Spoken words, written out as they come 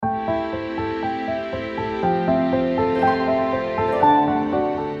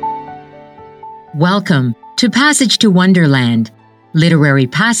Welcome to Passage to Wonderland, literary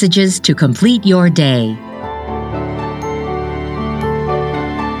passages to complete your day.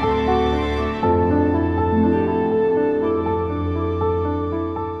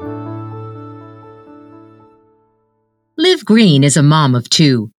 Liv Green is a mom of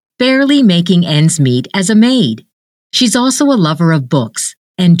two, barely making ends meet as a maid. She's also a lover of books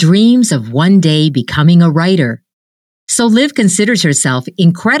and dreams of one day becoming a writer. So Liv considers herself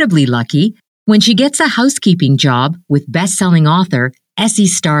incredibly lucky when she gets a housekeeping job with best-selling author Essie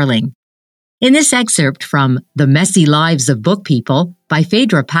Starling. In this excerpt from The Messy Lives of Book People by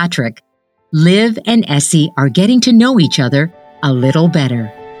Phaedra Patrick, Liv and Essie are getting to know each other a little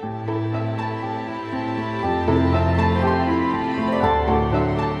better.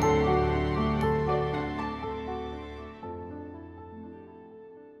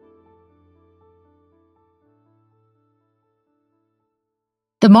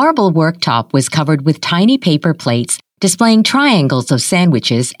 The marble worktop was covered with tiny paper plates displaying triangles of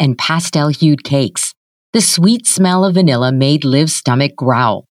sandwiches and pastel-hued cakes. The sweet smell of vanilla made Liv's stomach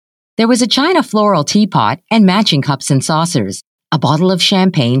growl. There was a china floral teapot and matching cups and saucers. A bottle of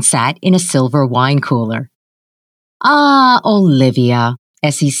champagne sat in a silver wine cooler. "Ah, Olivia,"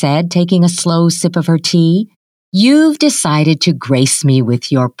 Essie said, taking a slow sip of her tea. "You've decided to grace me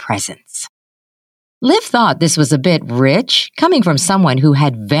with your presence." Liv thought this was a bit rich, coming from someone who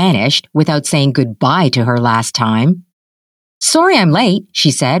had vanished without saying goodbye to her last time. "Sorry I'm late," she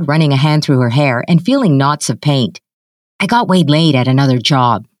said, running a hand through her hair and feeling knots of paint. "I got waylaid at another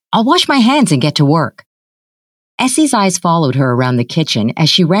job. I'll wash my hands and get to work." Essie's eyes followed her around the kitchen as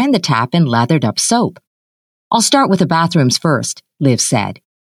she ran the tap and lathered up soap. "I'll start with the bathrooms first," Liv said.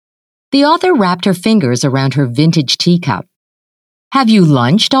 The author wrapped her fingers around her vintage teacup. "Have you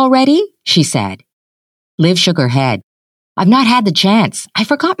lunched already?" she said. Liv shook her head. "I've not had the chance. I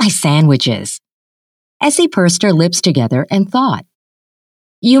forgot my sandwiches." Essie pursed her lips together and thought.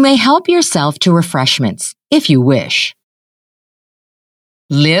 "You may help yourself to refreshments, if you wish."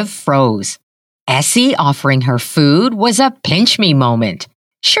 Liv froze. Essie offering her food was a pinch-me moment.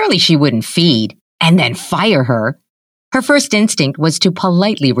 Surely she wouldn't feed, and then fire her. Her first instinct was to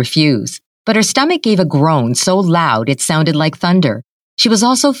politely refuse, but her stomach gave a groan so loud it sounded like thunder. She was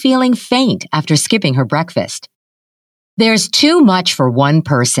also feeling faint after skipping her breakfast. "There's too much for one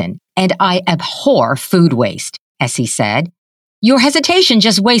person, and I abhor food waste," Essie said. "Your hesitation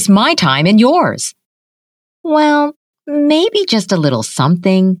just wastes my time and yours." "Well, maybe just a little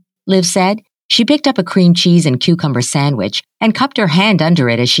something," Liv said. She picked up a cream cheese and cucumber sandwich and cupped her hand under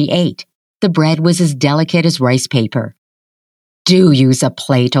it as she ate. The bread was as delicate as rice paper. "Do use a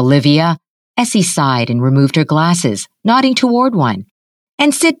plate, Olivia." Essie sighed and removed her glasses, nodding toward one.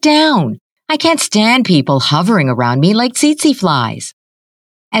 "And sit down. I can't stand people hovering around me like tsetse flies."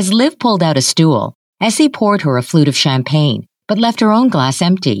 As Liv pulled out a stool, Essie poured her a flute of champagne, but left her own glass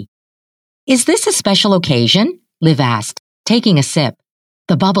empty. "Is this a special occasion?" Liv asked, taking a sip.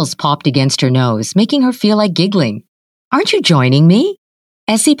 The bubbles popped against her nose, making her feel like giggling. "Aren't you joining me?"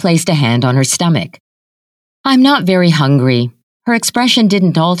 Essie placed a hand on her stomach. "I'm not very hungry." Her expression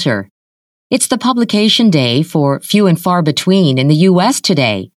didn't alter. "It's the publication day for Few and Far Between in the U.S.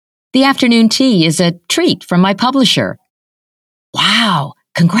 today. The afternoon tea is a treat from my publisher." "Wow,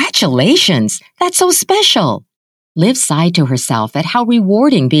 congratulations! That's so special." Liv sighed to herself at how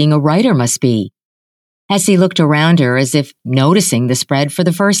rewarding being a writer must be. Essie looked around her as if noticing the spread for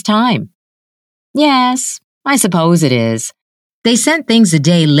the first time. "Yes, I suppose it is. They sent things a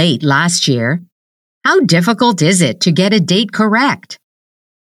day late last year. How difficult is it to get a date correct?"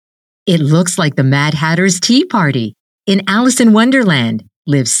 "It looks like the Mad Hatter's tea party in Alice in Wonderland,"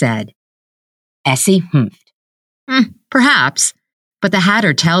 Liv said. Essie humphed. Perhaps, but the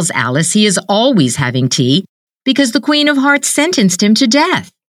Hatter tells Alice he is always having tea because the Queen of Hearts sentenced him to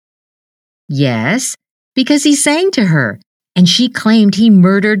death." "Yes, because he sang to her, and she claimed he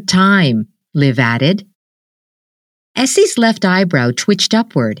murdered time," Liv added. Essie's left eyebrow twitched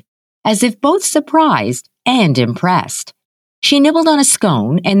upward, as if both surprised and impressed. She nibbled on a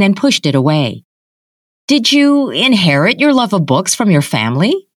scone and then pushed it away. "Did you inherit your love of books from your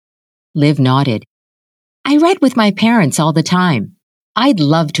family?" Liv nodded. "I read with my parents all the time. I'd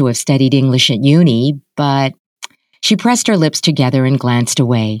love to have studied English at uni, but..." She pressed her lips together and glanced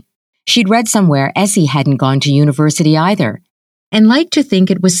away. She'd read somewhere Essie hadn't gone to university either, and liked to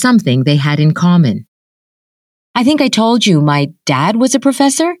think it was something they had in common. "I think I told you my dad was a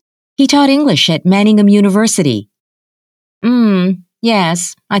professor. He taught English at Manningham University."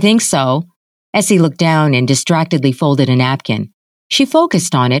 Yes, I think so." Essie looked down and distractedly folded a napkin. She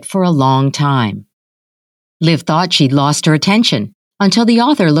focused on it for a long time. Liv thought she'd lost her attention until the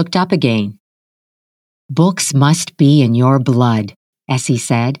author looked up again. Books must be in your blood, Essie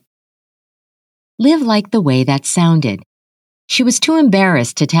said. Liv liked the way that sounded. She was too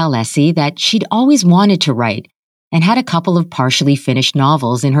embarrassed to tell Essie that she'd always wanted to write and had a couple of partially finished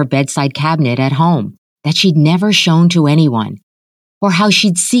novels in her bedside cabinet at home that she'd never shown to anyone, or how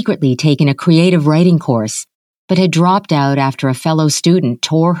she'd secretly taken a creative writing course but had dropped out after a fellow student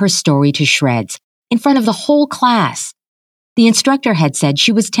tore her story to shreds in front of the whole class. The instructor had said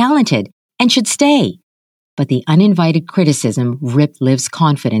she was talented and should stay, but the uninvited criticism ripped Liv's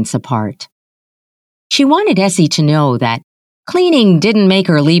confidence apart. She wanted Essie to know that cleaning didn't make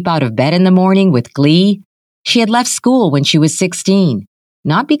her leap out of bed in the morning with glee. She had left school when she was 16,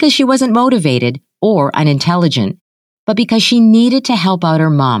 not because she wasn't motivated or unintelligent, but because she needed to help out her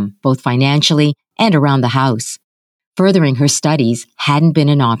mom, both financially and around the house. Furthering her studies hadn't been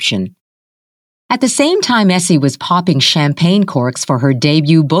an option. At the same time Essie was popping champagne corks for her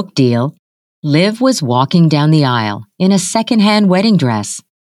debut book deal, Liv was walking down the aisle in a second-hand wedding dress.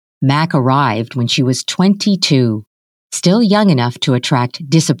 Mac arrived when she was 22, still young enough to attract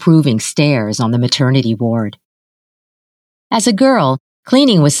disapproving stares on the maternity ward. As a girl,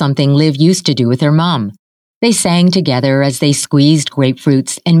 cleaning was something Liv used to do with her mom. They sang together as they squeezed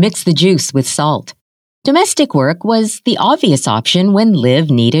grapefruits and mixed the juice with salt. Domestic work was the obvious option when Liv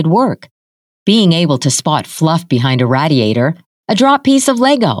needed work. Being able to spot fluff behind a radiator, a dropped piece of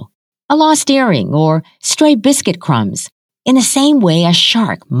Lego, a lost earring, or stray biscuit crumbs, in the same way a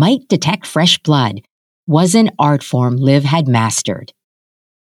shark might detect fresh blood, was an art form Liv had mastered.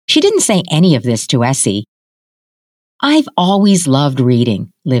 She didn't say any of this to Essie. "I've always loved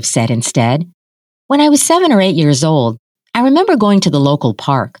reading," Liv said instead. "When I was 7 or 8 years old, I remember going to the local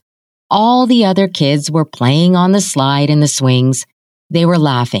park. All the other kids were playing on the slide and the swings. They were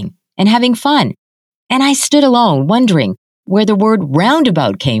laughing and having fun, and I stood alone wondering where the word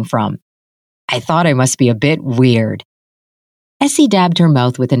roundabout came from. I thought I must be a bit weird." Essie dabbed her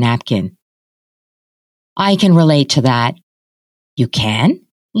mouth with a napkin. "I can relate to that." "You can?"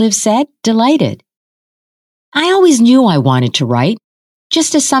 Liv said, delighted. "I always knew I wanted to write,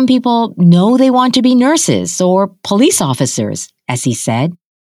 just as some people know they want to be nurses or police officers," Essie said.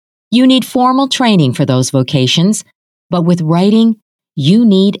 "You need formal training for those vocations, but with writing, you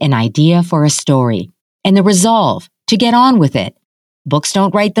need an idea for a story and the resolve to get on with it. Books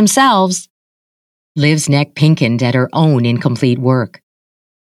don't write themselves." Liv's neck pinkened at her own incomplete work.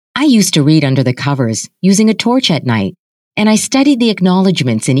 "I used to read under the covers, using a torch at night, and I studied the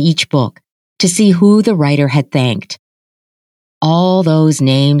acknowledgments in each book to see who the writer had thanked. All those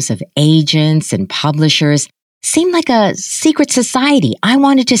names of agents and publishers seemed like a secret society I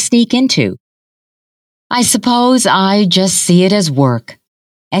wanted to sneak into. I suppose I just see it as work."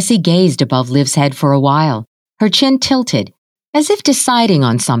 Essie gazed above Liv's head for a while, her chin tilted, as if deciding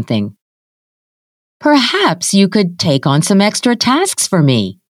on something. "Perhaps you could take on some extra tasks for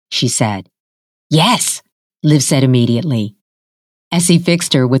me," she said. "Yes," Liv said immediately. Essie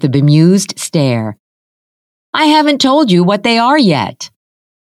fixed her with a bemused stare. "I haven't told you what they are yet.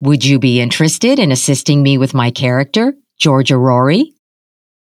 Would you be interested in assisting me with my character, Georgia Rory?"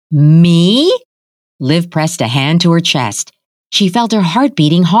 "Me?" Liv pressed a hand to her chest. She felt her heart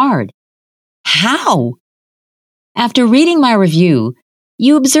beating hard. "How?" "After reading my review,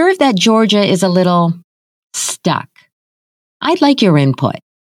 you observe that Georgia is a little stuck. I'd like your input."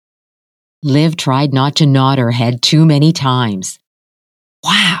 Liv tried not to nod her head too many times.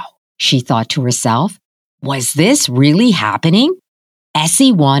 Wow, she thought to herself. Was this really happening?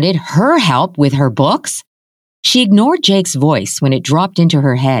 Essie wanted her help with her books? She ignored Jake's voice when it dropped into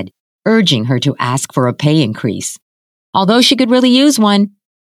her head, urging her to ask for a pay increase. Although she could really use one,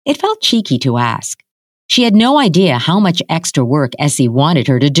 it felt cheeky to ask. She had no idea how much extra work Essie wanted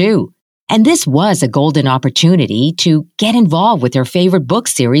her to do, and this was a golden opportunity to get involved with her favorite book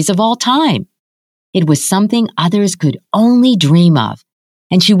series of all time. It was something others could only dream of,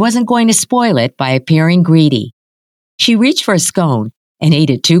 and she wasn't going to spoil it by appearing greedy. She reached for a scone and ate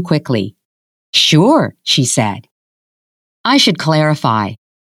it too quickly. "Sure," she said. "I should clarify.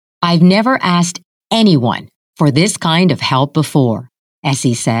 I've never asked anyone for this kind of help before,"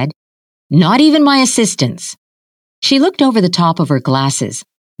 Essie said. "Not even my assistants." She looked over the top of her glasses,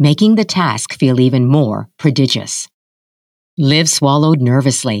 making the task feel even more prodigious. Liv swallowed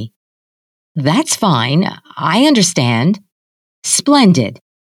nervously. "That's fine. I understand." "Splendid.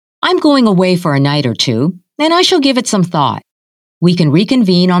 I'm going away for a night or two, and I shall give it some thought. We can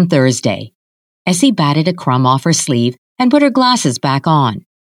reconvene on Thursday." Essie batted a crumb off her sleeve and put her glasses back on.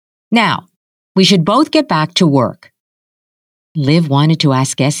 "Now, we should both get back to work." Liv wanted to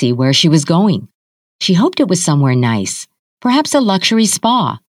ask Essie where she was going. She hoped it was somewhere nice, perhaps a luxury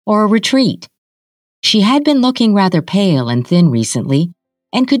spa or a retreat. She had been looking rather pale and thin recently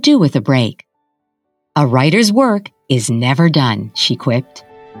and could do with a break. A writer's work is never done, she quipped.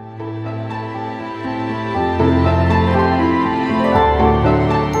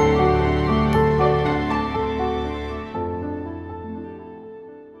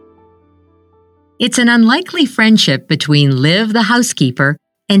 It's an unlikely friendship between Liv the housekeeper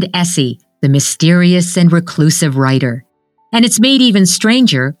and Essie, the mysterious and reclusive writer. And it's made even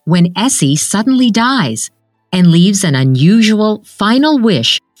stranger when Essie suddenly dies and leaves an unusual final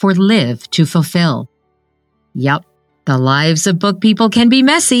wish for Liv to fulfill. Yup, the lives of book people can be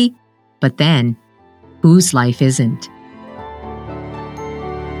messy, but then, whose life isn't?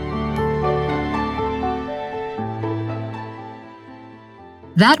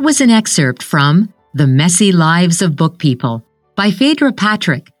 That was an excerpt from The Messy Lives of Book People by Phaedra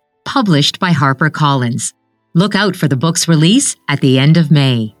Patrick, published by HarperCollins. Look out for the book's release at the end of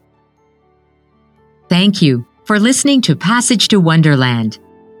May. Thank you for listening to Passage to Wonderland.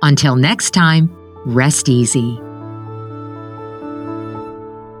 Until next time, rest easy.